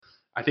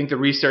I think the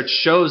research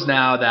shows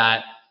now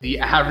that the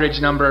average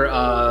number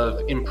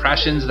of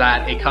impressions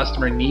that a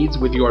customer needs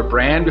with your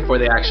brand before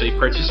they actually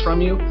purchase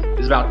from you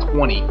is about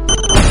 20.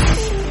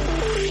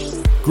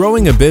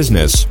 Growing a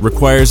business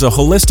requires a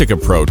holistic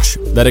approach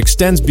that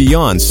extends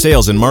beyond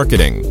sales and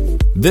marketing.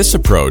 This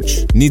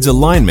approach needs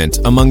alignment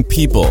among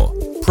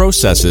people,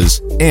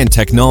 processes, and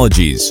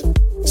technologies.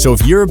 So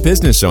if you're a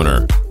business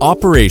owner,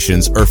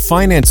 operations, or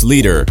finance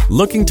leader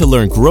looking to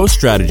learn growth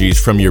strategies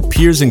from your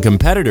peers and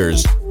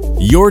competitors,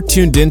 you're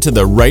tuned into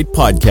the right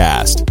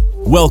podcast.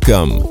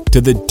 Welcome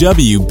to the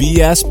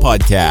WBS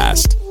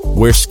Podcast,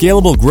 where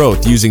scalable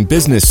growth using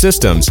business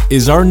systems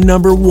is our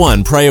number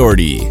one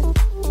priority.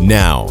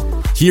 Now,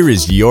 here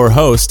is your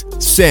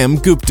host, Sam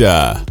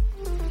Gupta.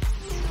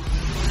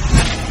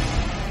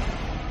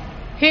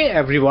 Hey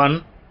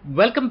everyone,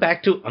 welcome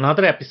back to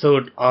another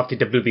episode of the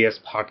WBS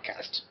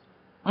Podcast.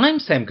 I'm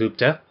Sam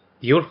Gupta,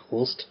 your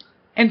host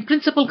and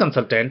principal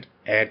consultant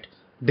at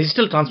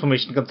digital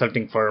transformation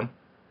consulting firm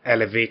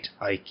Elevate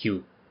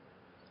IQ.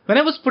 When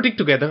I was putting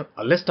together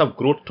a list of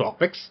growth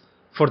topics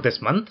for this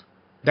month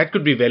that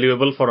could be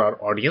valuable for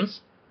our audience,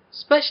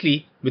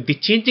 especially with the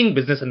changing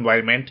business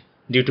environment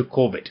due to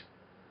COVID,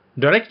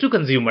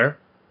 direct-to-consumer,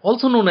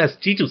 also known as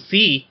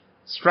D2C,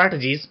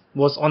 strategies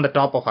was on the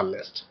top of our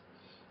list.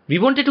 We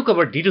wanted to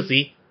cover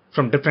D2C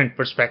from different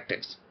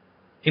perspectives,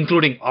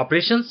 including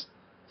operations,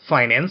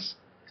 finance,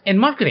 and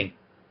marketing.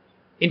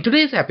 In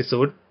today's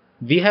episode,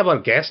 we have our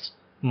guest,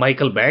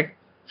 Michael Bagg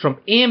from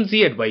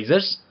AMZ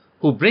Advisors,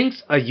 who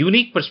brings a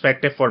unique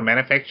perspective for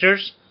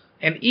manufacturers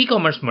and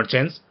e-commerce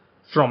merchants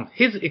from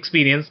his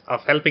experience of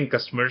helping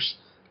customers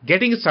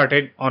getting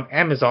started on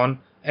Amazon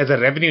as a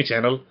revenue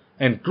channel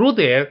and grow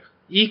their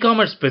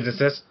e-commerce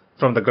businesses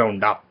from the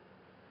ground up.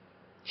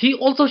 He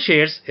also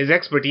shares his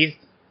expertise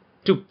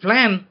to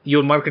plan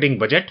your marketing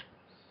budget.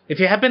 If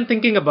you have been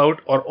thinking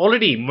about or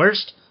already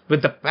immersed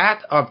with the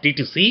path of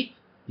D2C,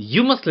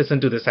 you must listen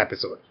to this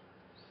episode.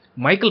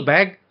 Michael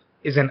Bagg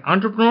is an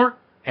entrepreneur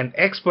and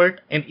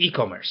expert in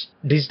e-commerce,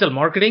 digital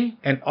marketing,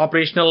 and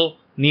operational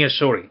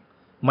nearshoring.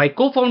 Mike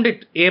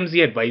co-founded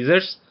AMZ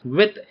Advisors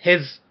with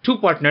his two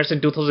partners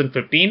in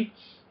 2015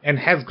 and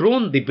has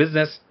grown the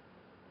business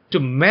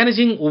to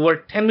managing over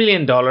 $10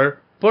 million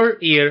per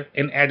year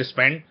in ad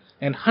spend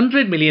and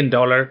 $100 million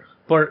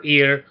per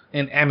year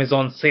in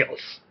Amazon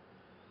sales.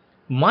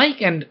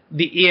 Mike and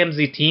the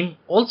AMZ team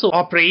also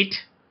operate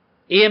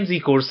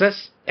AMZ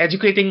courses,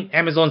 educating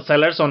Amazon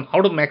sellers on how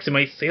to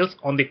maximize sales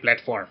on the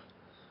platform.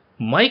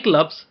 Mike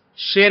loves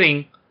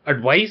sharing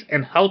advice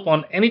and help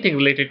on anything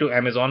related to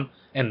Amazon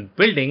and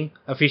building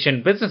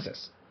efficient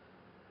businesses.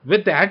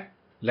 With that,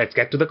 let's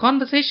get to the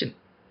conversation.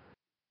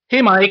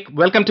 Hey Mike,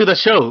 welcome to the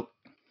show.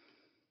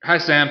 Hi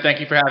Sam,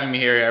 thank you for having me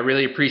here. I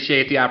really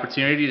appreciate the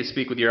opportunity to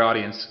speak with your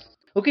audience.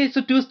 Okay,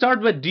 so to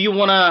start with, do you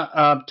want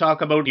to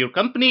talk about your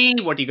company,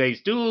 what you guys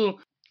do?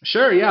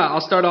 Sure, yeah. I'll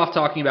start off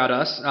talking about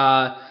us.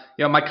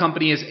 My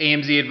company is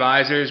AMZ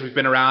Advisors. We've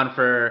been around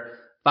for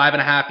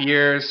 5.5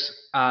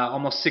 years,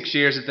 almost 6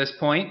 years at this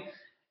point.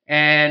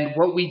 And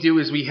what we do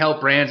is we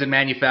help brands and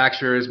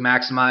manufacturers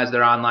maximize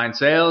their online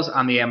sales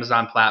on the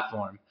Amazon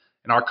platform.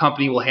 And our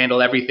company will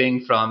handle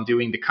everything from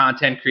doing the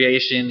content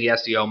creation, the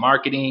SEO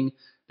marketing,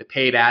 the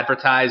paid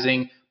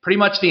advertising, pretty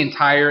much the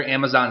entire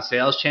Amazon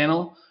sales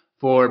channel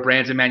for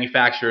brands and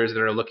manufacturers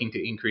that are looking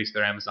to increase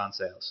their Amazon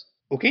sales.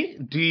 Okay.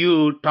 Do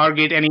you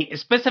target any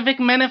specific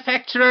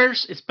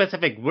manufacturers,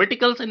 specific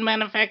verticals in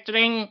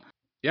manufacturing?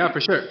 Yeah,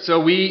 for sure.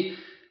 So we,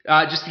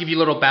 just to give you a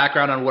little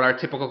background on what our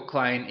typical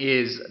client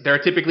is, they're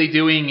typically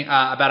doing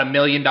about $1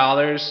 million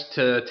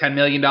to $10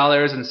 million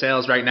in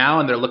sales right now,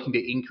 and they're looking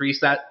to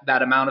increase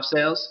that amount of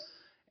sales.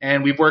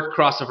 And we've worked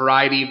across a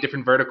variety of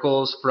different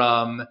verticals,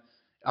 from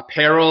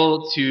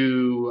apparel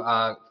to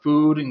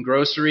food and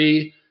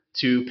grocery,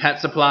 to pet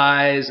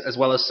supplies, as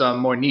well as some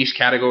more niche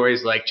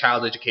categories like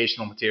child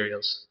educational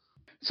materials.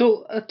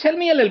 So tell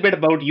me a little bit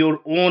about your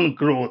own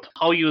growth,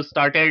 how you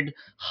started,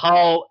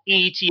 how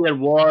each year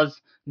was.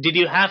 Did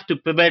you have to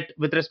pivot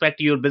with respect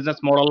to your business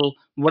model?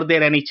 Were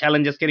there any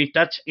challenges? Can you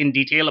touch in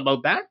detail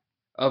about that?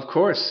 Of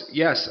course,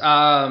 yes.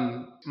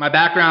 My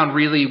background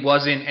really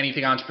wasn't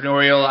anything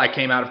entrepreneurial. I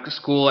came out of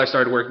school. I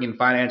started working in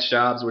finance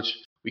jobs, which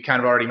we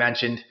kind of already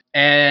mentioned.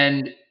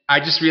 And I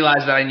just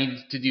realized that I needed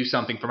to do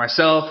something for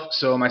myself.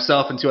 So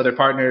myself and two other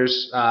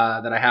partners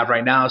that I have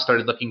right now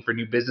started looking for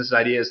new business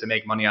ideas to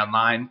make money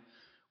online.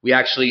 We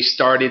actually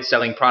started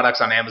selling products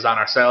on Amazon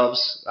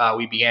ourselves.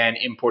 We began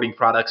importing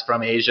products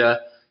from Asia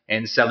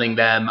and selling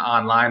them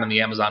online on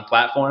the Amazon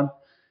platform.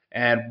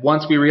 And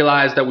once we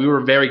realized that we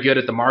were very good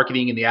at the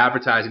marketing and the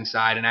advertising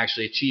side and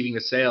actually achieving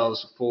the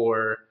sales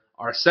for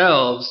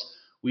ourselves,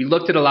 we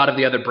looked at a lot of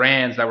the other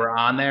brands that were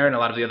on there and a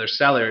lot of the other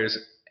sellers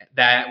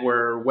that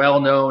were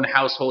well-known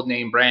household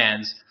name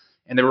brands,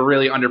 and they were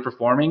really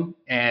underperforming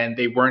and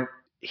they weren't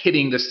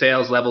hitting the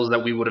sales levels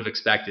that we would have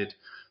expected.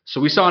 So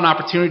we saw an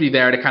opportunity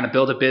there to kind of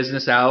build a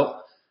business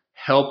out,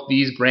 help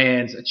these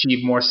brands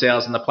achieve more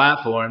sales on the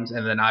platforms,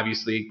 and then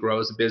obviously grow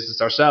as a business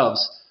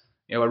ourselves.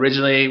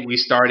 Originally we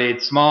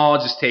started small,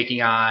 just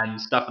taking on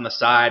stuff on the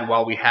side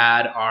while we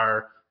had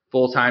our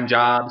full-time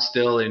job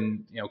still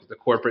in, the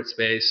corporate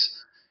space.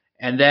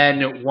 And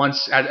then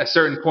once at a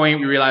certain point,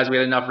 we realized we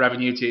had enough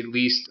revenue to at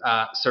least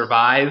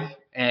survive.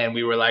 And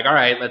we were like, all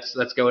right,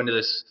 let's go into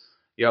this,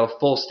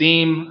 full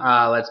steam.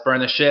 Let's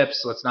burn the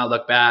ships. Let's not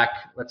look back.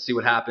 Let's see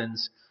what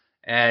happens.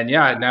 And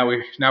yeah, now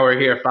we're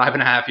here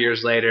 5.5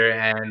 years later,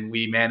 and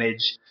we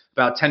manage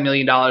about $10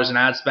 million in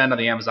ad spend on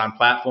the Amazon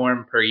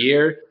platform per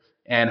year,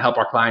 and help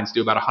our clients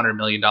do about $100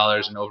 million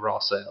in overall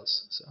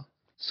sales.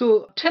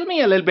 So tell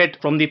me a little bit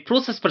from the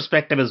process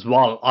perspective as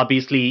well.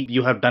 Obviously,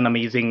 you have done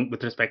amazing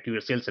with respect to your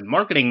sales and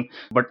marketing,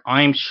 but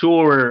I'm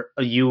sure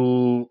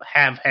you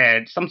have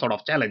had some sort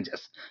of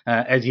challenges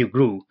as you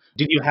grew.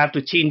 Did you have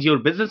to change your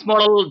business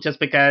model just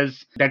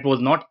because that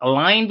was not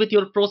aligned with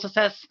your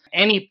processes?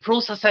 Any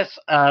processes,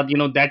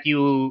 that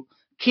you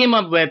came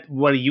up with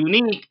were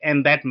unique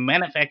and that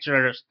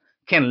manufacturers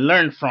can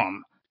learn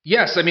from?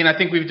 Yes, I mean, I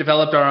think we've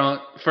developed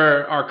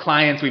for our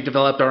clients, we've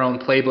developed our own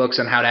playbooks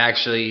on how to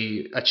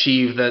actually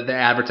achieve the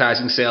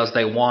advertising sales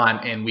they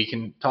want. And we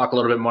can talk a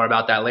little bit more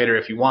about that later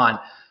if you want.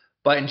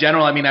 But in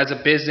general, I mean, as a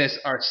business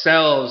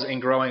ourselves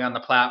and growing on the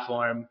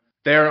platform,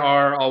 there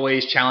are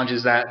always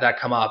challenges that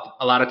come up.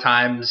 A lot of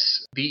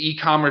times the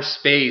e-commerce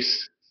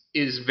space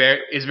is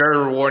very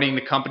rewarding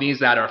to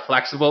companies that are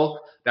flexible,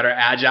 that are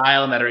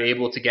agile, and that are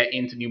able to get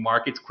into new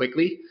markets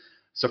quickly.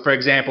 So for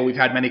example, we've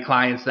had many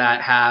clients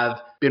that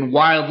have been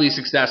wildly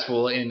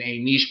successful in a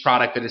niche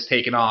product that has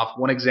taken off.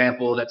 One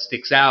example that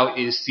sticks out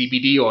is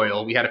CBD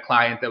oil. We had a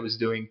client that was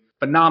doing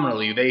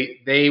phenomenally.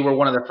 They were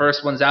one of the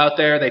first ones out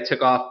there. They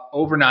took off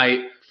overnight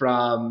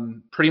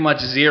from pretty much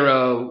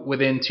zero.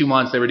 Within 2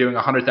 months, they were doing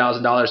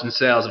 $100,000 in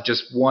sales of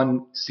just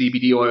one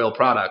CBD oil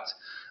product.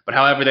 But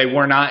however, they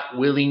were not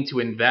willing to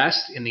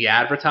invest in the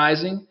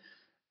advertising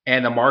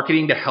and the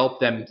marketing to help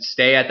them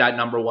stay at that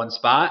number one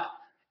spot.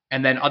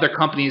 And then other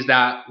companies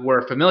that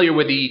were familiar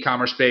with the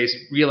e-commerce space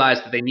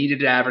realized that they needed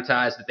to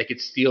advertise, that they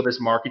could steal this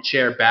market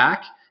share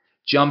back,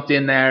 jumped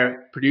in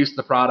there, produced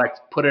the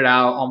product, put it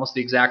out, almost the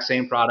exact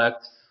same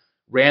product,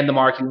 ran the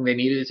marketing they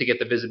needed to get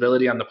the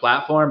visibility on the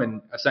platform,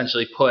 and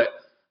essentially put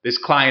this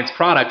client's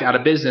product out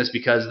of business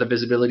because the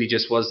visibility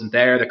just wasn't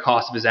there. The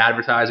cost of his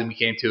advertising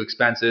became too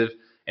expensive,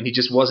 and he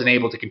just wasn't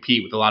able to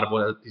compete with a lot of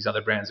what these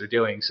other brands are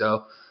doing.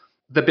 So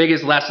the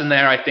biggest lesson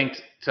there, I think,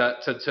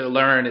 to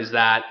learn is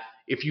that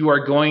if you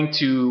are going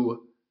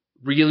to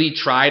really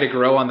try to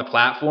grow on the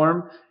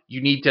platform,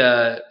 you need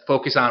to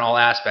focus on all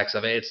aspects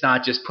of it. It's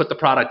not just put the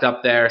product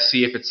up there,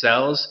 see if it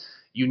sells.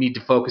 You need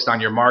to focus on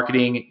your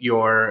marketing,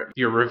 your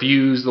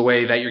reviews, the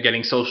way that you're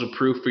getting social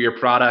proof for your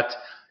product,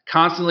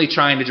 constantly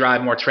trying to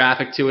drive more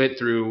traffic to it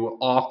through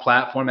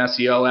off-platform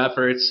SEO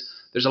efforts.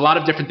 There's a lot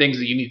of different things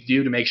that you need to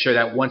do to make sure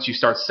that once you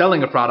start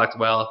selling a product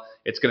well,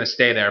 it's going to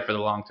stay there for the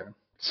long term.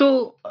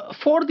 So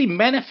for the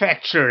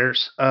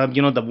manufacturers,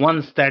 the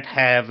ones that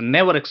have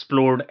never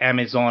explored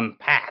Amazon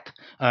path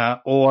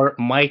or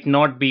might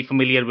not be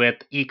familiar with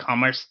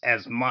e-commerce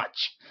as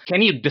much,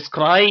 can you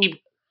describe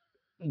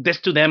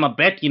this to them a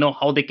bit,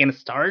 how they can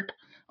start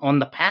on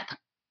the path?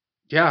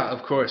 Yeah,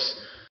 of course.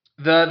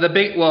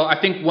 I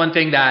think one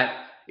thing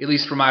that, at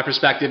least from my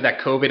perspective, that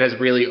COVID has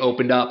really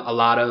opened up a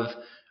lot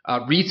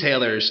of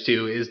retailers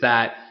to is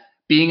that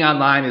being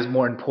online is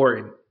more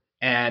important.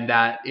 And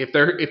that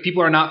if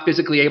people are not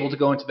physically able to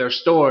go into their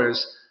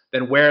stores,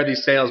 then where are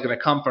these sales going to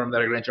come from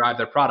that are going to drive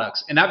their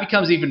products? And that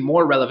becomes even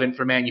more relevant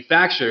for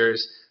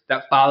manufacturers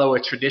that follow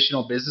a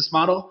traditional business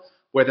model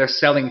where they're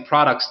selling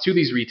products to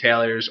these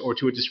retailers or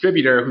to a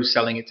distributor who's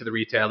selling it to the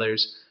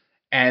retailers,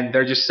 and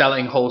they're just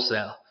selling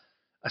wholesale.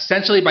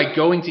 Essentially, by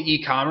going to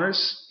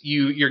e-commerce,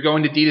 you're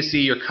going to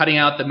D2C, you're cutting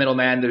out the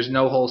middleman, there's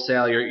no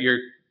wholesale, you're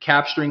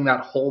capturing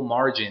that whole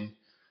margin.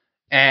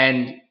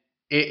 And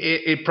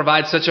it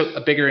provides such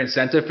a bigger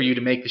incentive for you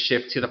to make the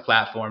shift to the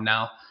platform.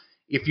 Now,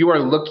 if you are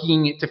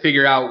looking to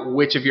figure out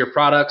which of your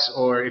products,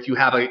 or if you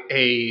have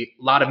a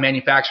lot of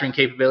manufacturing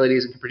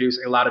capabilities and can produce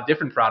a lot of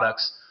different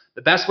products,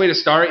 the best way to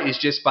start is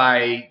just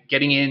by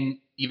getting in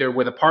either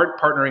with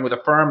partnering with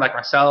a firm like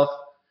myself,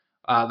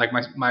 like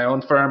my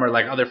own firm, or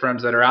like other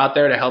firms that are out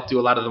there to help do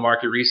a lot of the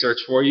market research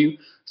for you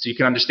so you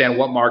can understand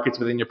what markets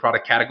within your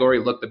product category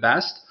look the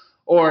best.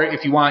 Or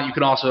if you want, you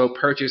can also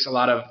purchase a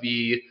lot of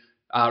the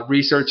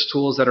research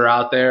tools that are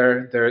out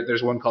there.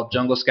 There's one called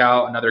Jungle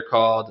Scout, another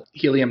called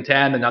Helium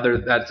 10, another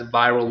that's a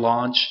viral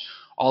launch.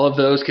 All of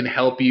those can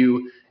help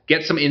you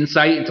get some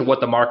insight into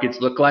what the markets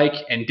look like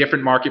in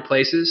different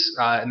marketplaces.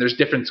 And there's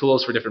different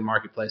tools for different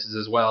marketplaces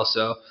as well.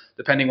 So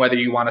depending whether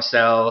you want to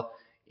sell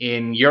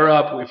in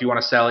Europe, if you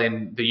want to sell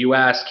in the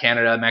US,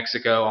 Canada,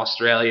 Mexico,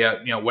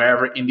 Australia,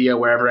 wherever, India,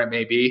 wherever it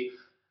may be,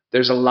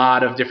 there's a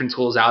lot of different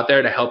tools out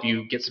there to help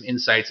you get some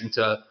insights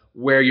into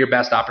where your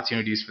best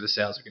opportunities for the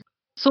sales are going to be.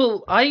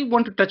 So I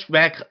want to touch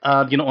back,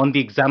 on the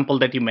example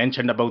that you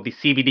mentioned about the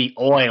CBD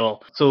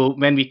oil. So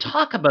when we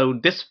talk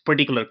about this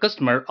particular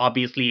customer,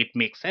 obviously it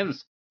makes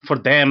sense for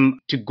them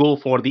to go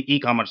for the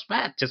e-commerce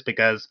path just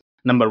because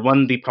number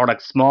one, the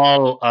product's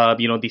small,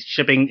 the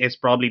shipping is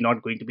probably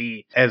not going to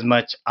be as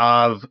much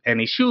of an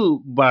issue.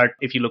 But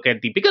if you look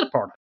at the bigger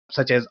product,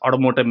 such as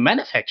automotive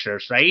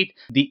manufacturers, right?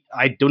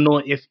 I don't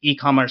know if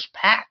e-commerce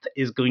path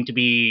is going to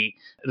be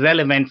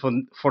relevant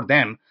for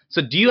them.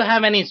 So do you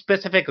have any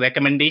specific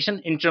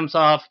recommendation in terms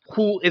of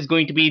who is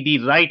going to be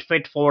the right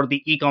fit for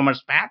the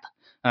e-commerce path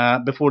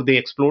before they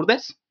explore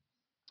this?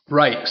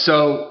 Right.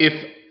 So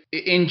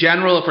in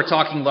general, if we're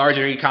talking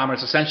larger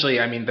e-commerce, essentially,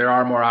 I mean, there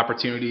are more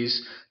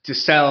opportunities to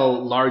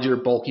sell larger,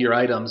 bulkier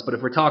items. But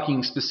if we're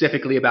talking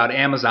specifically about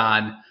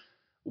Amazon,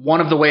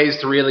 one of the ways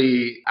to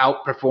really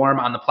outperform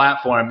on the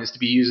platform is to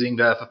be using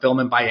the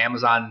Fulfillment by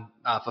Amazon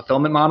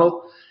fulfillment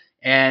model.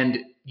 And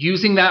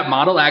using that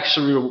model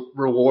actually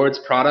rewards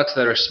products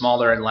that are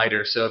smaller and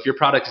lighter. So if your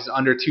product is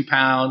under 2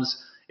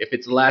 pounds, if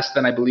it's less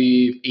than, I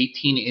believe,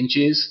 18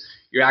 inches,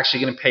 you're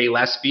actually going to pay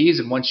less fees.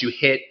 And once you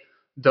hit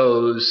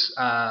those,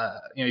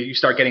 you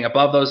start getting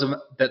above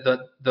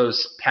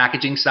those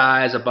packaging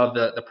size, above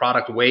the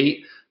product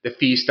weight, the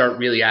fees start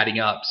really adding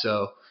up.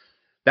 So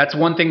that's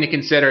one thing to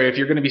consider. If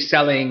you're going to be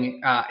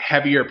selling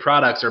heavier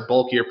products or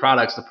bulkier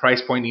products, the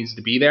price point needs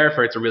to be there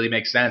for it to really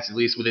make sense, at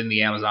least within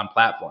the Amazon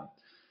platform.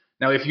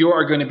 Now, if you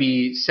are going to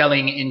be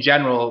selling in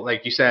general,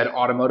 like you said,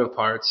 automotive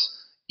parts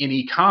in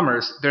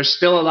e-commerce, there's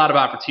still a lot of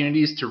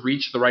opportunities to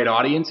reach the right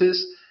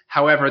audiences.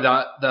 However,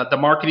 the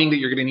marketing that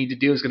you're going to need to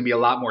do is going to be a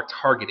lot more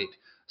targeted.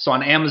 So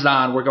on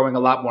Amazon, we're going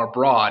a lot more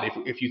broad.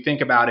 If you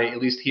think about it, at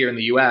least here in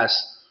the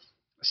US,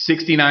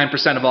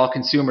 69% of all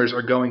consumers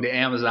are going to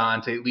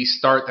Amazon to at least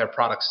start their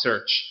product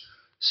search.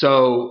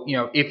 So,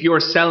 if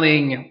you're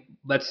selling,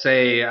 let's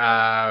say,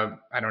 a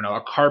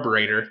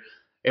carburetor,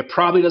 it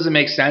probably doesn't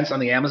make sense on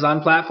the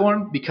Amazon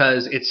platform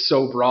because it's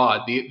so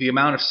broad. The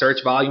amount of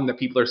search volume that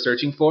people are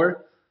searching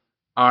for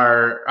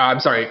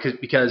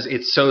because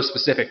it's so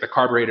specific. The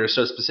carburetor is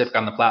so specific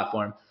on the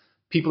platform.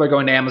 People are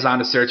going to Amazon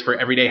to search for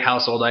everyday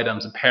household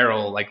items,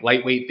 apparel, like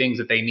lightweight things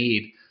that they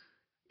need.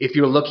 If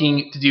you're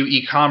looking to do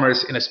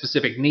e-commerce in a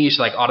specific niche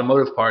like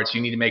automotive parts,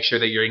 you need to make sure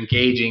that you're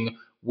engaging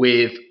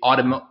with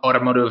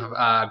automotive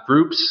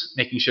groups,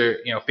 making sure,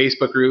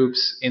 Facebook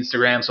groups,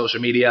 Instagram,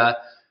 social media,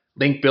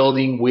 link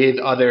building with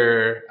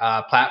other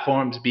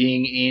platforms,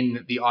 being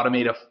in the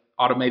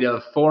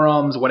automotive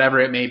forums, whatever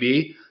it may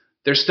be.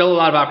 There's still a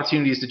lot of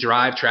opportunities to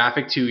drive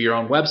traffic to your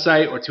own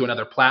website or to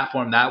another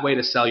platform that way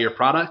to sell your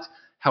product.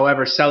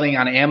 However, selling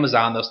on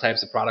Amazon, those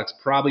types of products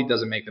probably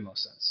doesn't make the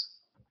most sense.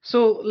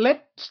 So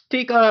let's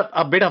take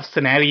a bit of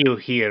scenario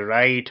here,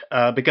 right?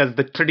 Because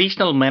the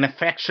traditional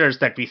manufacturers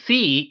that we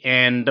see,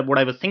 and what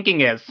I was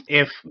thinking is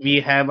if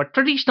we have a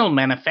traditional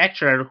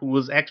manufacturer who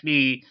is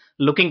actually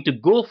looking to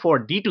go for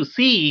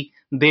D2C,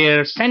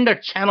 their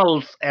standard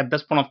channels at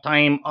this point of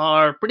time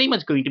are pretty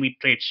much going to be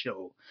trade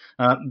show.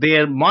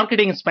 Their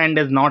marketing spend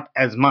is not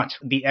as much,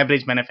 the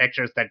average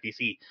manufacturers that we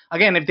see.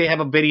 Again, if they have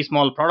a very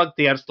small product,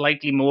 they are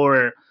slightly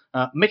more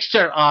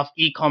mixture of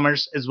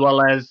e-commerce as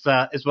well as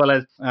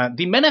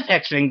the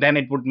manufacturing, then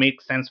it would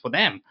make sense for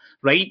them,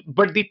 right?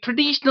 But the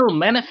traditional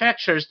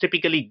manufacturers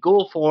typically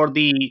go for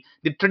the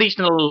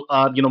traditional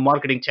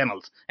marketing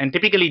channels, and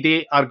typically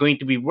they are going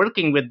to be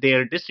working with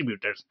their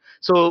distributors.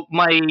 So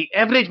my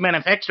average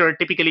manufacturer,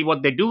 typically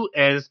what they do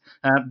is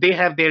they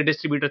have their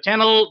distributor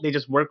channel, they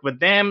just work with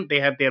them, they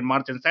have their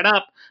margin set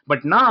up.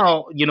 But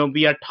now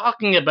we are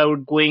talking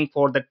about going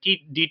for the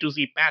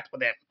D2C path for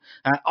them.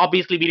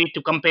 Obviously, we need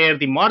to compare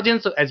the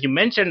margins. So as you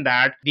mentioned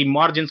that the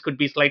margins could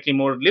be slightly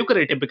more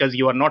lucrative because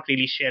you are not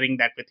really sharing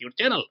that with your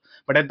channel.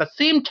 But at the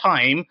same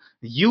time,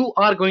 you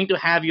are going to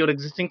have your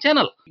existing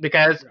channel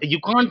because you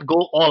can't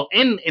go all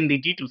in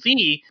the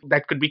D2C.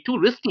 That could be too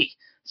risky.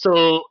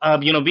 So,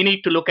 we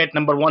need to look at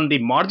number one, the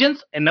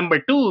margins, and number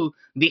two,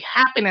 the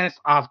happiness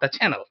of the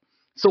channel.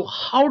 So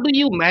how do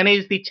you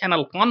manage the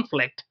channel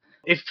conflict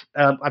if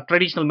a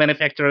traditional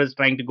manufacturer is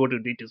trying to go to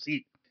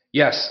D2C?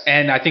 Yes,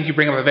 and I think you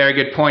bring up a very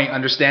good point,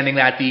 understanding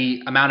that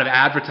the amount of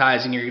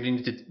advertising you're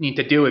going to need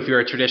to do if you're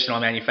a traditional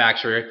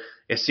manufacturer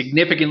is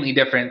significantly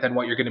different than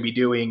what you're going to be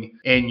doing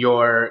in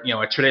your,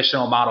 a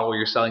traditional model where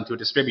you're selling to a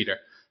distributor.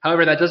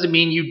 However, that doesn't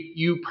mean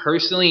you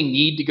personally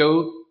need to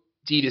go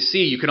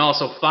D2C. You can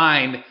also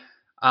find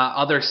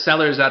other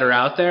sellers that are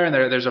out there, and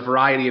there's a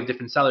variety of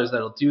different sellers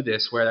that'll do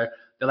this, where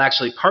they'll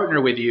actually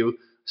partner with you.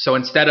 So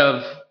instead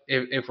of,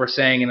 if we're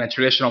saying in a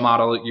traditional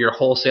model, you're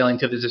wholesaling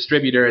to the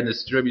distributor and the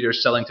distributor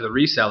is selling to the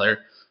reseller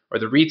or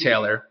the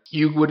retailer,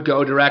 you would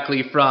go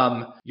directly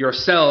from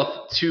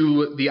yourself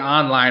to the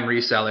online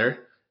reseller,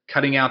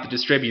 cutting out the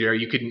distributor.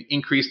 You can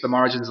increase the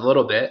margins a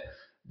little bit.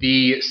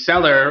 The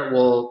seller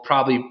will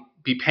probably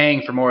be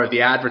paying for more of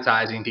the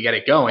advertising to get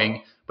it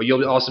going, but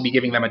you'll also be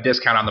giving them a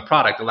discount on the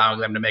product, allowing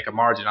them to make a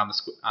margin on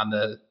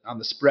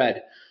the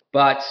spread.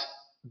 But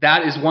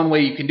that is one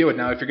way you can do it.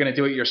 Now, if you're going to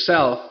do it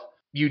yourself,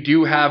 you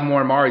do have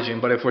more margin,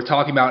 but if we're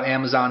talking about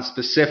Amazon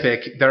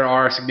specific, there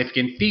are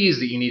significant fees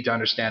that you need to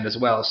understand as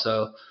well.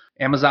 So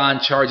Amazon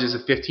charges a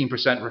 15%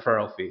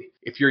 referral fee.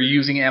 If you're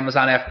using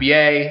Amazon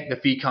FBA, the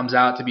fee comes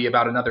out to be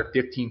about another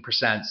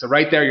 15%. So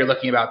right there, you're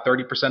looking at about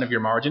 30% of your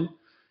margin.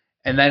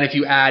 And then if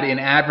you add in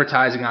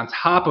advertising on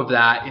top of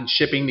that in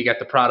shipping to get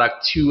the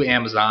product to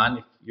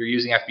Amazon, if you're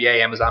using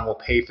FBA, Amazon will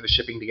pay for the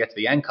shipping to get to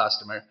the end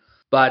customer.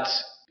 But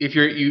if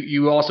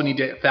you also need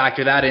to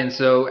factor that in.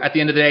 So at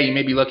the end of the day, you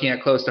may be looking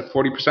at close to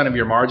 40% of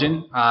your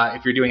margin.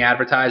 If you're doing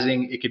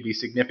advertising, it could be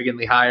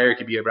significantly higher. It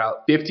could be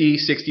about 50,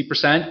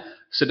 60%.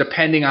 So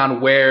depending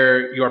on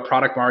where your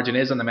product margin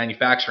is on the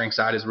manufacturing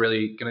side is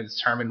really going to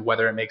determine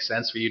whether it makes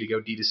sense for you to go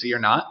D2C or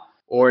not,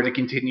 or to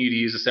continue to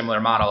use a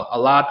similar model. A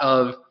lot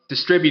of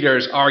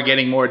distributors are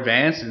getting more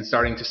advanced and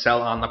starting to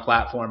sell on the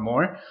platform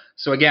more.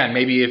 So again,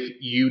 maybe if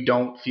you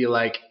don't feel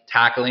like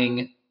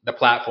tackling the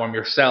platform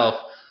yourself,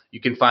 you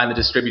can find the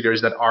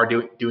distributors that are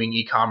doing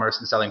e-commerce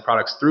and selling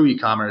products through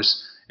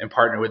e-commerce and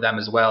partner with them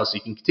as well. So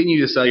you can continue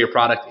to sell your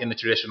product in the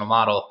traditional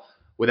model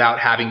without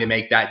having to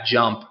make that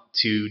jump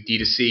to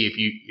D2C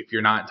if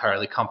you're not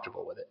entirely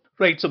comfortable with it.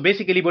 Right. So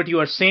basically what you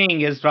are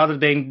saying is rather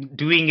than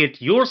doing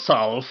it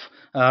yourself,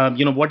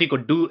 what you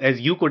could do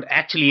is you could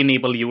actually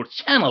enable your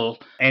channel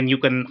and you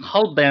can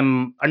help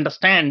them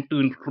understand to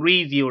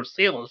increase your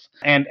sales.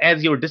 And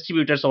as your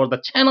distributors or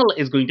the channel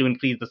is going to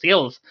increase the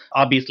sales,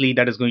 obviously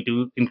that is going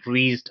to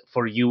increase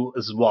for you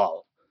as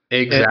well.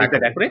 Exactly. Is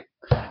that accurate?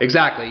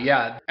 Exactly.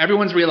 Yeah.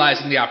 Everyone's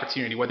realizing the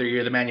opportunity, whether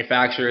you're the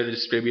manufacturer or the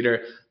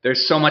distributor.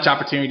 There's so much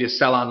opportunity to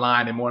sell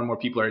online and more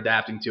people are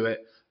adapting to it.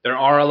 There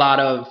are a lot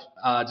of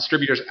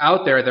distributors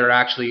out there that are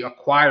actually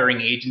acquiring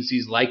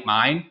agencies like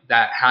mine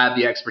that have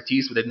the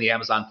expertise within the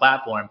Amazon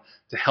platform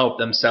to help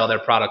them sell their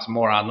products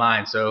more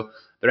online. So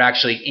they're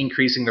actually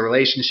increasing the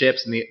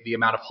relationships and the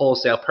amount of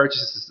wholesale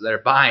purchases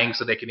they're buying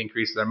so they can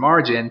increase their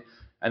margin.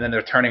 And then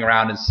they're turning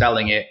around and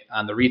selling it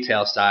on the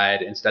retail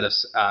side instead of,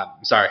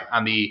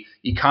 on the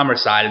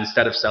e-commerce side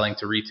instead of selling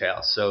to retail.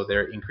 So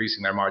they're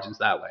increasing their margins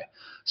that way.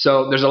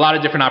 So there's a lot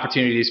of different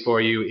opportunities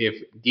for you if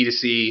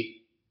D2C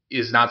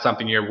is not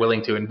something you're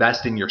willing to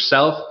invest in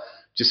yourself.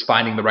 Just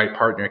finding the right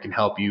partner can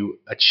help you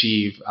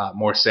achieve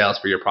more sales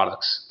for your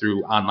products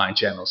through online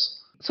channels.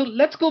 So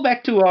let's go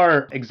back to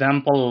our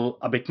example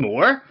a bit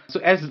more. So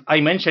as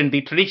I mentioned,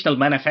 the traditional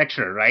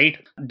manufacturer, right,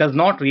 does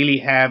not really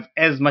have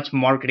as much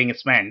marketing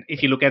spend.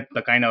 If you look at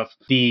the kind of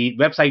the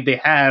website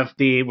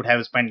they would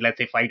have spent, let's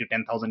say, $5,000 to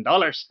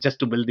 $10,000 just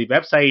to build the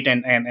website.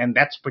 And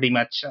that's pretty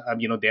much,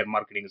 their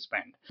marketing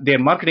spend. Their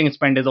marketing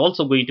spend is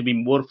also going to be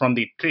more from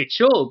the trade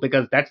show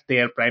because that's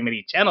their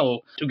primary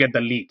channel to get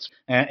the leads.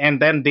 And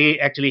then they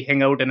actually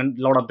hang out in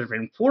a lot of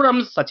different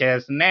forums such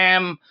as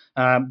NAM.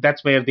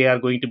 That's where they are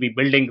going to be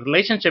building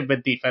relationship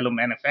with the fellow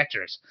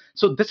manufacturers.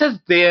 So this is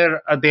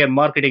their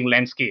marketing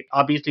landscape.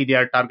 Obviously, they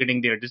are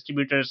targeting their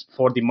distributors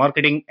for the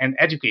marketing and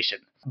education.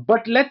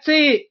 But let's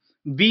say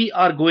we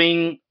are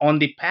going on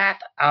the path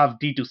of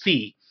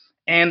D2C,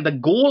 and the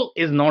goal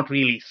is not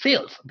really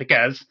sales,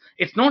 because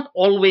it's not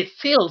always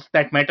sales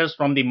that matters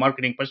from the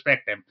marketing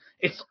perspective.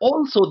 It's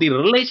also the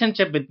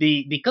relationship with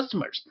the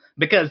customers,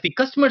 because the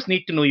customers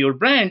need to know your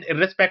brand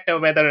irrespective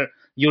of whether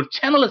your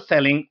channel is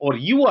selling or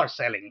you are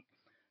selling.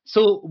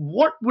 So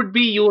what would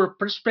be your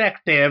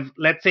perspective,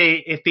 let's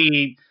say, if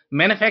the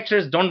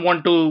manufacturers don't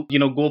want to,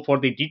 go for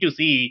the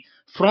D2C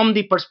from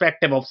the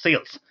perspective of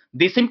sales?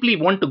 They simply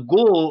want to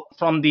go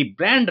from the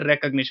brand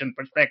recognition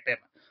perspective.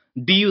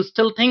 Do you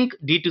still think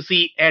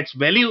D2C adds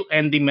value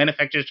and the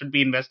manufacturer should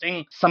be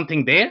investing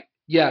something there?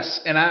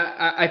 Yes, and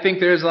I think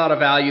there's a lot of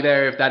value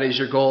there if that is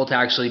your goal, to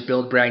actually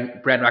build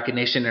brand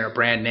recognition and a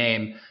brand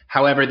name.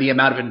 However, the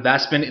amount of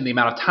investment and the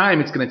amount of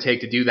time it's going to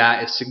take to do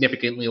that is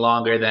significantly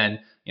longer than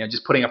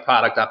just putting a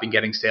product up and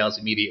getting sales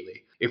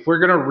immediately. If we're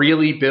going to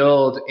really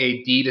build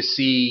a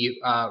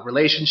D2C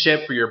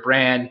relationship for your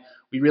brand,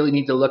 we really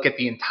need to look at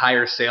the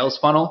entire sales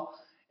funnel.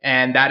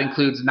 And that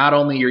includes not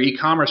only your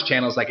e-commerce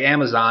channels like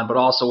Amazon, but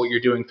also what you're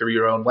doing through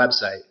your own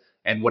website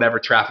and whatever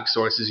traffic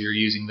sources you're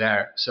using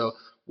there. So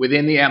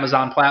within the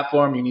Amazon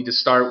platform, you need to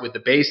start with the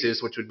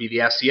basis, which would be the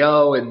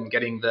SEO and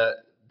getting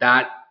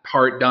that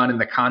part done and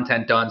the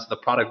content done so the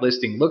product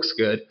listing looks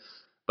good.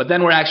 But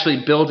then we're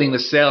actually building the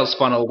sales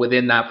funnel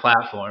within that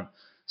platform.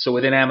 So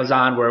within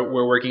Amazon,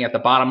 we're working at the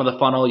bottom of the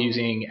funnel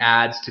using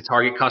ads to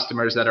target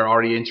customers that are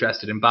already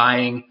interested in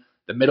buying.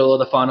 The middle of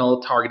the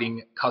funnel,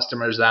 targeting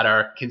customers that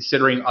are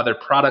considering other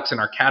products in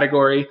our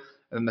category.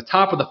 And then the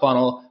top of the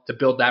funnel to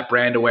build that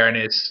brand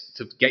awareness,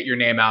 to get your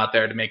name out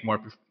there, to make more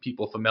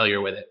people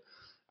familiar with it.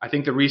 I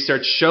think the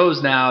research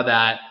shows now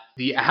that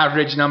the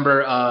average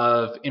number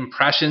of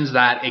impressions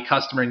that a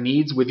customer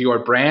needs with your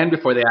brand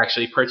before they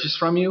actually purchase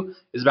from you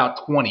is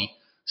about 20.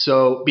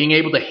 So being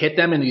able to hit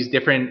them in these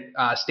different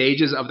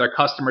stages of their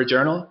customer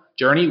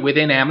journey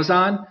within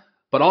Amazon,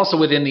 but also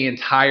within the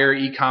entire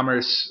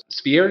e-commerce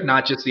sphere,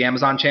 not just the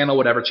Amazon channel,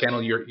 whatever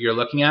channel you're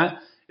looking at,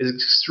 is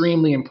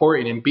extremely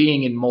important. And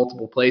being in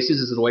multiple places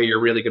is the way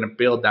you're really going to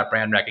build that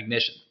brand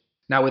recognition.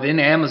 Now within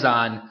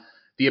Amazon,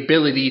 the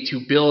ability to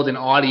build an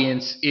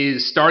audience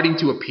is starting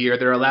to appear.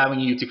 They're allowing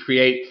you to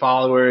create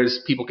followers.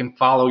 People can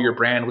follow your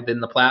brand within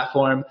the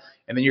platform.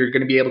 And then you're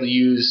going to be able to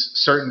use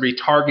certain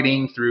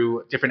retargeting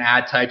through different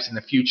ad types in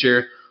the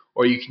future.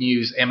 Or you can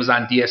use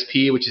Amazon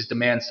DSP, which is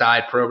demand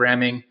side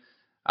programming,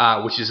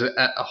 which is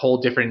a whole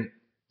different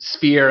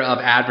sphere of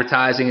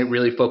advertising. It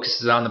really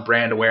focuses on the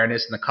brand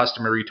awareness and the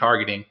customer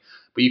retargeting.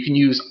 But you can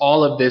use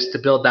all of this to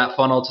build that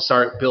funnel, to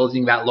start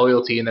building that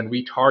loyalty and then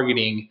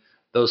retargeting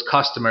those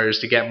customers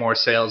to get more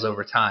sales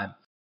over time.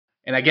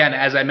 And again,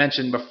 as I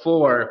mentioned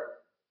before,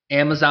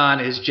 Amazon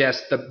is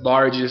just the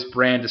largest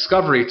brand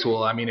discovery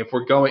tool. I mean, if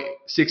we're going,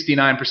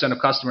 69% of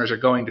customers are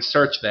going to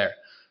search there.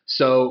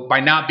 So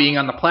by not being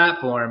on the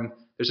platform,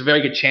 there's a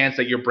very good chance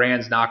that your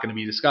brand's not going to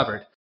be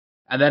discovered.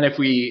 And then if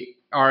we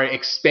are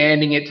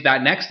expanding it to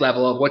that next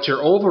level of what's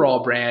your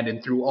overall brand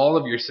and through all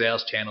of your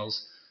sales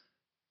channels,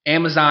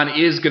 Amazon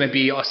is going to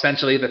be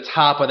essentially the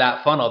top of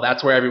that funnel.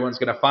 That's where everyone's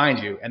going to find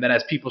you. And then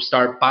as people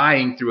start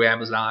buying through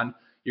Amazon,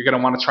 you're going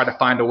to want to try to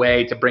find a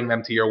way to bring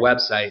them to your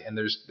website. And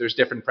there's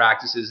different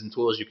practices and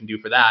tools you can do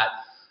for that.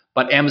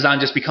 But Amazon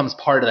just becomes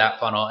part of that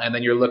funnel. And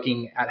then you're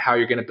looking at how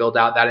you're going to build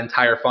out that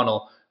entire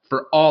funnel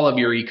for all of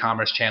your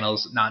e-commerce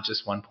channels, not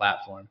just one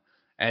platform.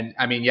 And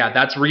I mean, yeah,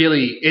 that's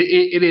really,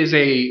 it is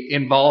a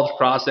involved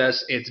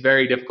process. It's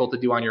very difficult to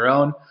do on your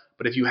own.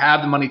 But if you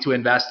have the money to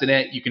invest in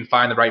it, you can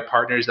find the right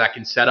partners that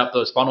can set up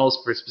those funnels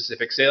for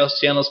specific sales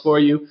channels for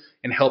you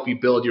and help you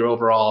build your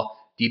overall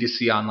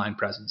D2C online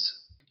presence.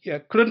 Yeah,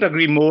 couldn't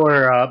agree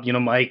more.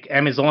 Mike,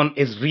 Amazon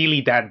is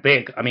really that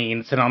big. I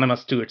mean,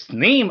 synonymous to its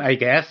name, I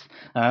guess.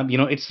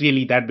 It's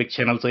really that big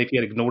channel. So if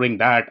you're ignoring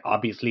that,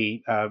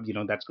 obviously,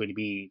 that's going to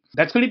be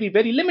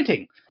very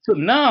limiting. So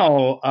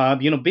now,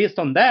 based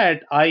on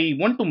that, I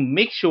want to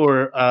make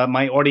sure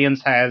my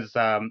audience has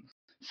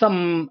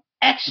some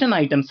action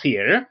items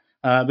here.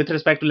 With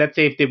respect to, let's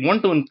say, if they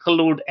want to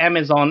include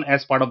Amazon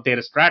as part of their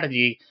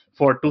strategy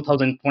for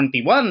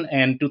 2021,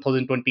 and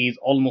 2020 is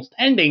almost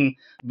ending.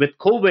 With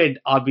COVID,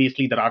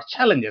 obviously, there are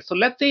challenges. So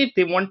let's say if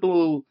they want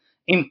to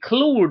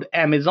include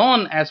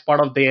Amazon as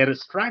part of their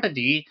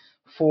strategy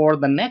for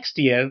the next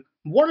year,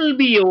 what will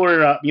be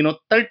your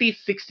 30,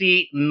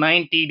 60,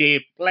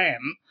 90-day plan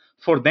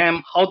for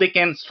them, how they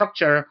can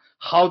structure,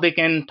 how they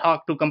can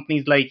talk to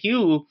companies like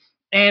you,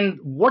 and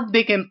what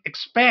they can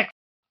expect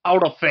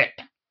out of it?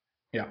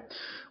 Yeah.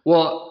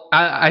 Well,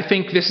 I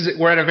think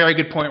we're at a very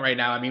good point right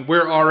now. I mean,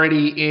 we're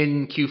already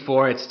in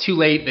Q4. It's too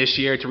late this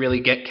year to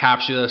really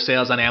capture those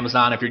sales on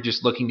Amazon if you're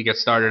just looking to get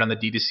started on the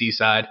D2C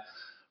side.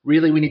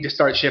 Really, we need to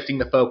start shifting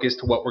the focus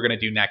to what we're going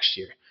to do next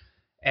year.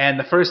 And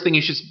the first thing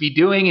you should be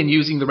doing and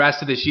using the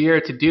rest of this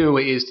year to do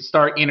is to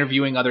start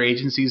interviewing other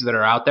agencies that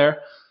are out there.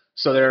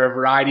 So there are a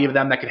variety of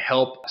them that can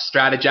help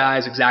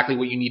strategize exactly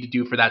what you need to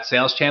do for that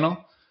sales channel.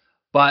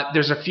 But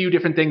there's a few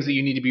different things that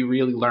you need to be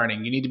really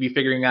learning. You need to be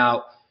figuring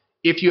out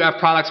if you have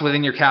products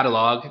within your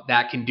catalog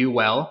that can do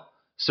well.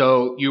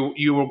 So you're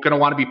going to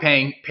want to be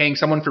paying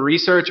someone for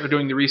research or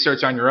doing the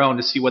research on your own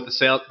to see what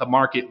the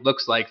market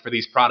looks like for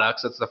these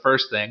products. That's the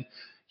first thing.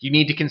 You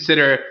need to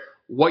consider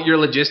what your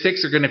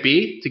logistics are going to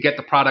be to get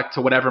the product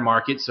to whatever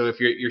market. So if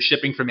you're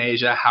shipping from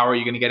Asia, how are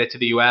you going to get it to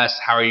the US?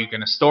 How are you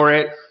going to store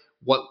it?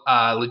 What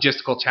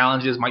logistical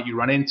challenges might you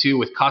run into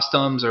with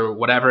customs or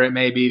whatever it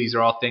may be? These are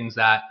all things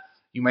that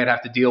you might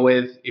have to deal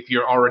with. If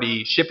you're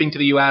already shipping to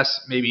the US,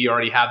 maybe you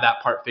already have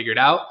that part figured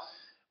out.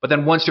 But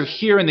then once you're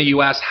here in the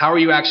US, how are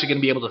you actually going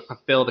to be able to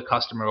fulfill the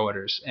customer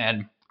orders?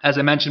 And as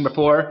I mentioned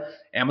before,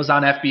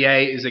 Amazon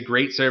FBA is a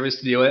great service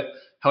to do it.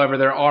 However,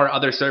 there are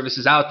other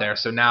services out there.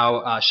 So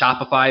now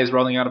Shopify is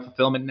rolling out a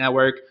fulfillment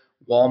network.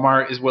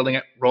 Walmart is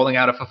rolling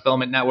out a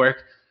fulfillment network.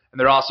 And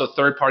there are also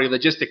third-party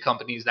logistic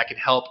companies that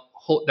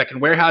can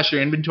warehouse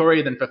your inventory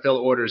and then fulfill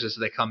orders as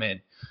they come in.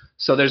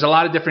 So there's a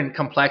lot of different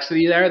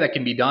complexity there that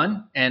can be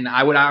done. And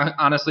I would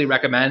honestly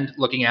recommend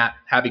looking at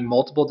having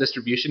multiple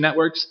distribution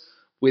networks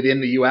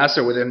within the US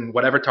or within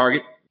whatever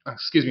target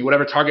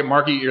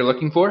market you're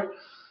looking for.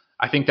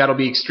 I think that'll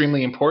be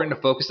extremely important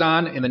to focus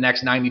on in the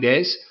next 90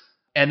 days.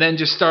 And then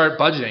just start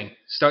budgeting,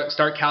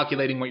 start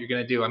calculating what you're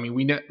going to do. I mean,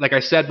 we know, like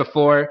I said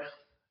before,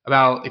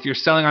 about if you're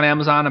selling on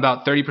Amazon,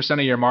 about 30%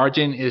 of your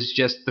margin is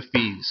just the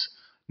fees.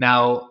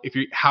 Now,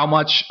 how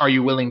much are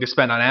you willing to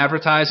spend on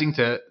advertising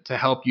to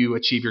help you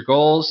achieve your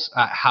goals?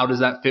 How does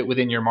that fit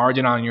within your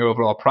margin on your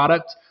overall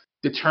product?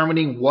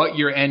 Determining what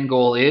your end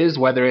goal is,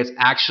 whether it's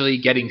actually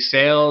getting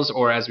sales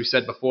or, as we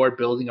said before,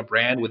 building a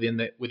brand within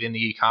the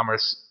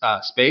e-commerce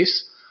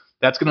space.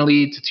 That's going to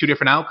lead to two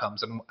different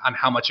outcomes on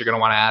how much you're going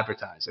to want to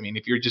advertise. I mean,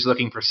 if you're just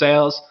looking for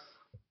sales,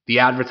 the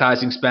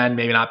advertising spend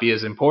may not be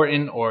as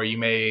important, or you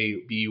may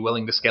be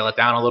willing to scale it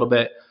down a little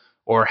bit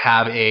or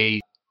have a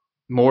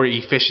more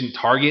efficient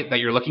target that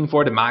you're looking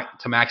for to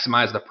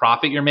maximize the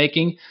profit you're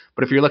making.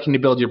 But if you're looking to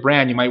build your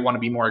brand, you might want to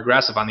be more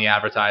aggressive on the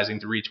advertising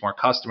to reach more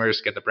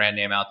customers, get the brand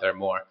name out there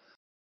more.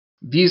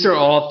 These are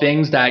all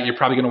things that you're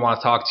probably going to want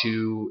to talk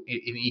to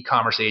an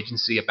e-commerce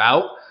agency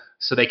about,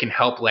 so they can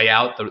help lay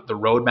out the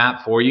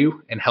roadmap for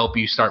you and help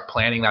you start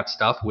planning that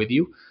stuff with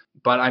you.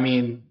 But I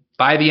mean,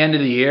 by the end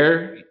of the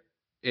year,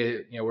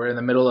 we're in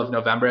the middle of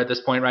November at this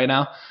point right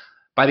now.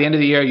 By the end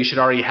of the year, you should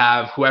already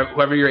have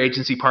whoever your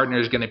agency partner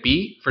is going to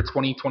be for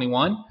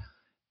 2021.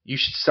 They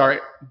should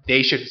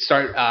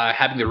start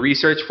having the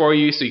research for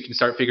you, so you can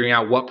start figuring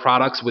out what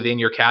products within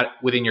your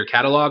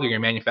catalog or your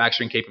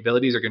manufacturing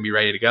capabilities are going to be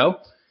ready to go.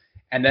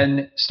 and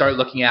then start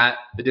looking at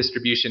the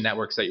distribution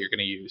networks that you're going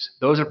to use.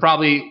 Those are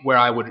probably where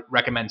I would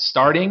recommend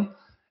starting.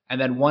 And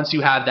then once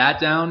you have that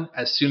down,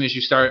 as soon as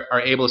you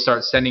are able to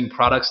start sending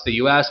products to the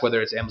US,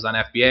 whether it's Amazon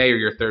FBA or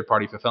your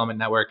third-party fulfillment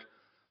network,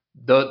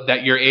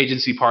 that your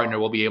agency partner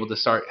will be able to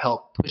start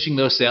help pushing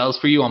those sales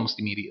for you almost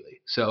immediately.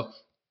 So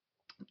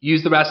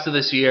use the rest of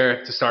this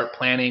year to start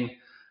planning.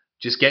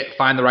 Just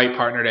find the right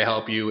partner to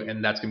help you,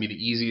 and that's going to be the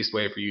easiest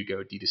way for you to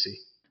go D2C.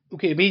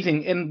 Okay,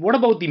 amazing. And what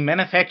about the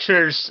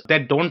manufacturers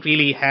that don't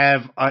really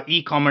have an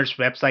e-commerce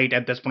website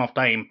at this point of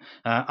time?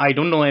 I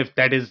don't know if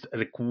that is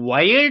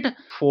required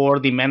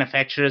for the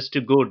manufacturers to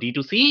go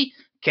D2C.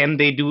 Can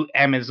they do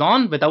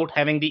Amazon without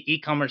having the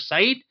e-commerce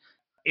site?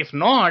 If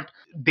not,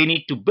 they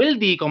need to build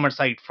the e-commerce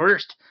site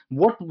first.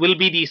 What will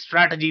be the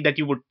strategy that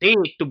you would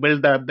take to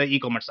build the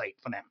e-commerce site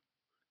for them?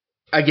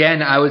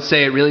 Again, I would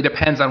say it really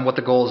depends on what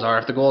the goals are.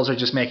 If the goals are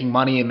just making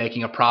money and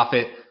making a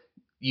profit,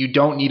 you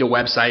don't need a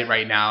website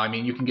right now. I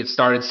mean, you can get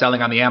started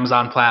selling on the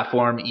Amazon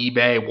platform,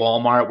 eBay,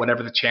 Walmart,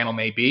 whatever the channel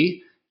may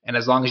be. And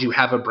as long as you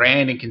have a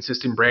brand and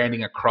consistent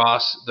branding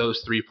across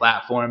those three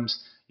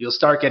platforms, you'll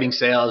start getting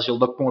sales, you'll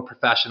look more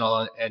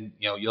professional, and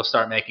you'll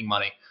start making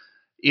money.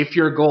 If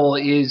your goal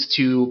is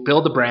to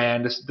build a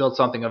brand, build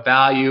something of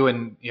value,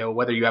 and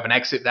whether you have an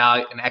exit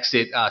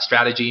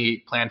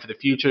strategy plan for the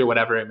future,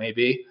 whatever it may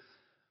be,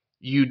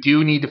 you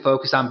do need to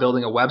focus on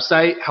building a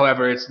website.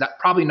 However, it's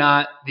probably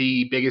not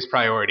the biggest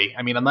priority.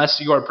 I mean,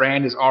 unless your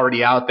brand is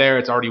already out there,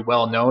 it's already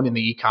well known in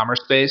the e-commerce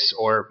space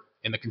or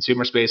in the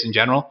consumer space in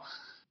general,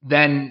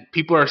 then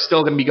people are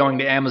still going to be going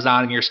to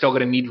Amazon, and you're still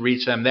going to need to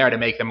reach them there to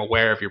make them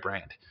aware of your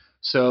brand.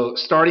 So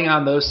starting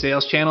on those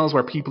sales channels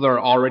where people are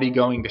already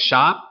going to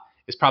shop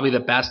is probably the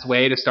best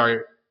way to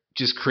start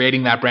just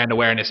creating that brand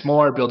awareness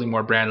more, building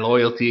more brand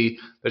loyalty.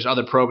 There's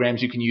other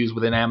programs you can use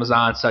within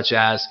Amazon, such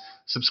as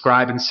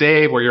Subscribe and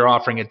Save, where you're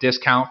offering a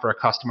discount for a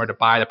customer to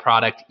buy the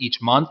product each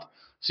month.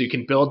 So you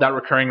can build that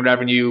recurring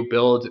revenue,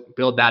 build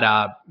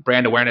that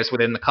brand awareness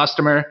within the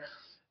customer.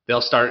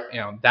 They'll start,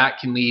 that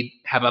can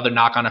have other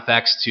knock-on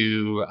effects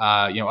to,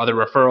 other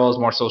referrals,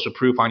 more social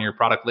proof on your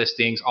product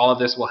listings. All of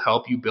this will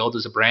help you build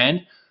as a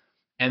brand.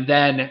 And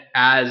then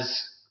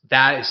as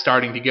that is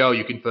starting to go,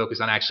 you can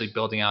focus on actually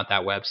building out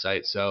that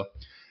website. So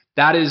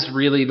that is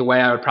really the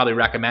way I would probably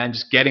recommend,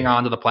 just getting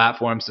onto the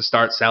platforms to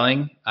start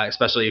selling,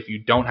 especially if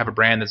you don't have a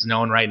brand that's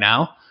known right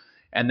now,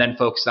 and then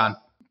focus on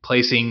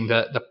placing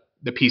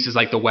the pieces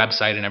like the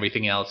website and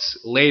everything else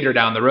later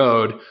down the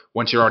road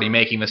once you're already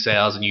making the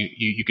sales, and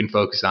you can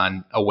focus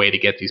on a way to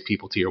get these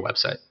people to your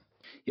website.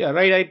 Yeah,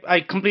 right.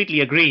 I completely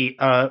agree.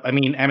 I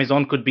mean,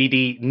 Amazon could be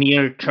the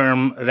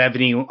near-term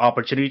revenue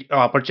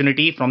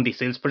opportunity from the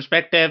sales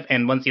perspective.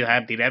 And once you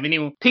have the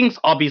revenue, things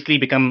obviously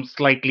become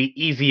slightly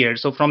easier.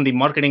 So from the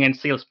marketing and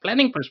sales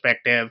planning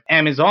perspective,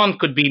 Amazon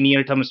could be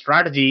near-term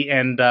strategy.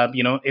 And,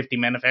 if the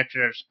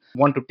manufacturers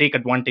want to take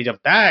advantage of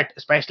that,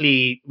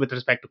 especially with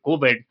respect to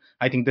COVID,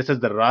 I think this is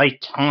the right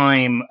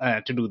time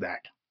to do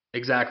that.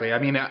 Exactly. I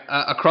mean,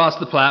 across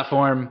the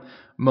platform,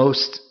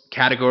 most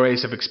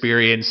categories have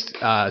experienced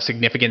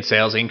significant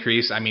sales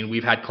increase. I mean,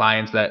 we've had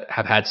clients that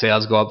have had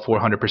sales go up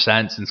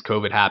 400% since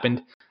COVID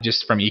happened,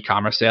 just from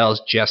e-commerce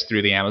sales, just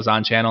through the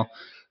Amazon channel.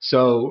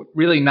 So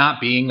really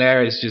not being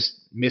there is just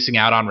missing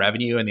out on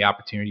revenue and the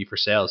opportunity for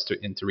sales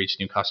to reach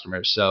new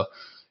customers. So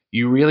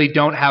you really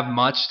don't have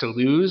much to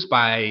lose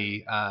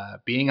by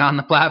being on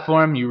the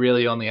platform. You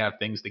really only have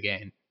things to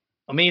gain.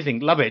 Amazing.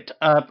 Love it.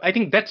 I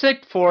think that's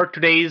it for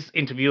today's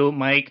interview,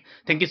 Mike.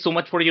 Thank you so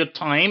much for your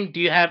time. Do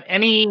you have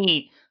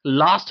any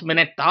last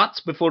minute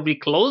thoughts before we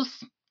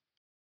close?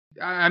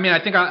 I mean,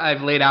 I think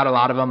I've laid out a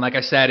lot of them. Like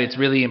I said, it's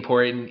really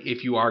important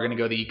if you are going to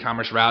go the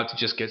e-commerce route to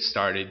just get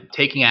started.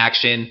 Taking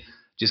action,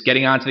 just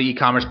getting onto the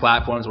e-commerce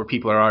platforms where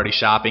people are already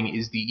shopping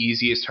is the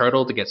easiest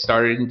hurdle to get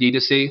started in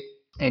D2C,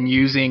 and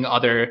using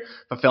other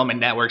fulfillment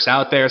networks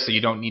out there so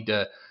you don't need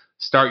to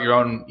start your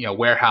own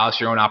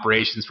warehouse, your own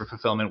operations for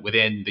fulfillment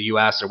within the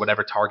US or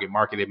whatever target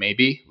market it may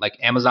be, like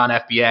Amazon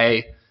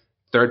FBA,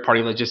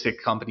 third-party logistic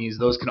companies.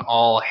 Those can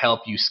all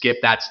help you skip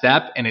that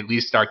step and at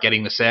least start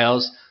getting the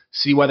sales,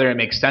 see whether it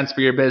makes sense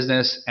for your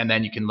business, and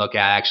then you can look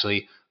at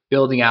actually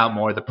building out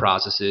more of the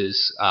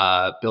processes,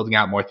 building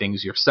out more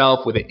things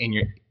yourself with it in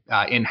your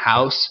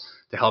in-house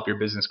to help your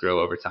business grow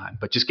over time.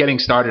 But just getting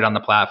started on the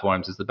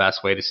platforms is the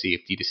best way to see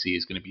if D2C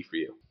is going to be for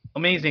you.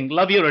 Amazing.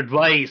 Love your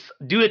advice.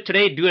 Do it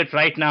today. Do it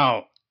right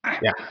now.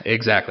 Yeah,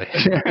 exactly.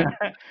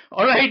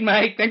 All right,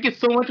 Mike. Thank you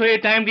so much for your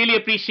time. Really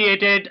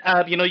appreciate it.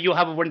 You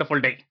have a wonderful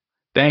day.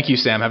 Thank you,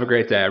 Sam. Have a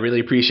great day. I really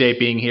appreciate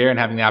being here and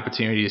having the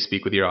opportunity to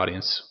speak with your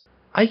audience.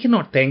 I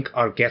cannot thank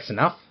our guests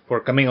enough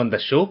for coming on the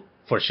show,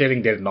 for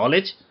sharing their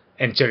knowledge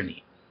and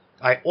journey.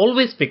 I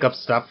always pick up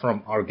stuff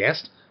from our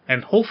guests,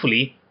 and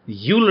hopefully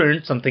you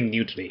learned something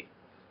new today.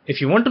 If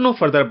you want to know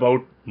further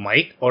about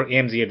Mike or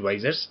AMZ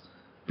Advisors,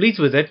 please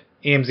visit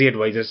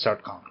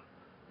amzadvisors.com.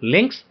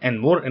 Links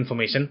and more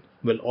information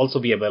will also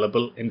be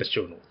available in the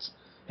show notes.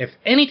 If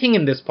anything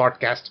in this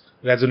podcast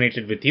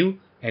resonated with you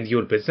and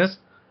your business,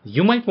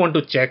 you might want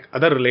to check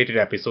other related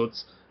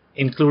episodes,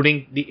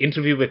 including the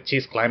interview with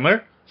Chase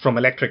Clymer from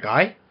Electric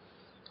Eye,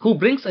 who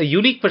brings a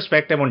unique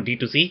perspective on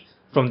D2C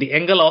from the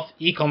angle of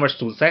e-commerce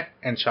toolset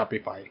and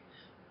Shopify.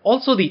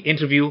 Also the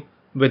interview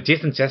with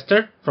Jason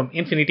Chester from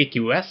Infinity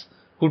QS,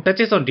 who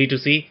touches on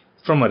D2C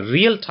from a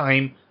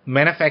real-time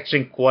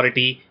manufacturing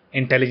quality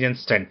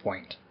intelligence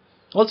standpoint.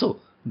 Also,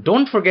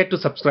 don't forget to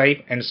subscribe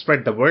and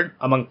spread the word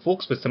among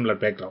folks with similar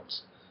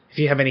backgrounds. If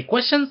you have any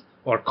questions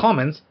or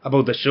comments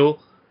about the show,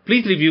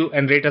 please review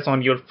and rate us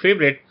on your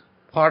favorite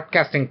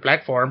podcasting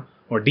platform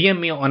or DM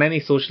me on any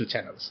social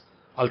channels.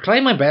 I'll try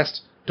my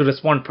best to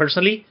respond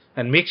personally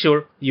and make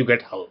sure you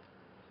get help.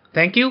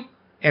 Thank you,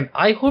 and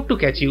I hope to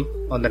catch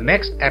you on the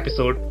next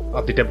episode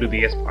of the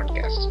WBS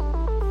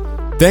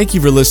podcast. Thank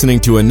you for listening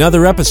to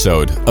another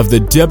episode of the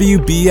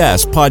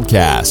WBS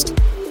podcast.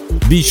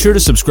 Be sure to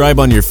subscribe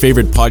on your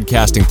favorite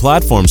podcasting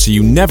platform so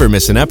you never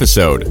miss an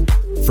episode.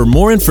 For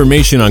more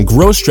information on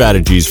growth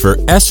strategies for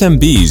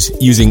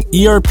SMBs using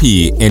ERP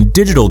and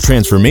digital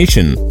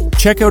transformation,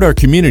 check out our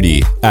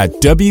community at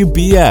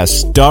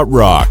WBS.rocks.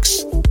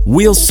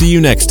 We'll see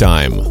you next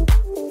time.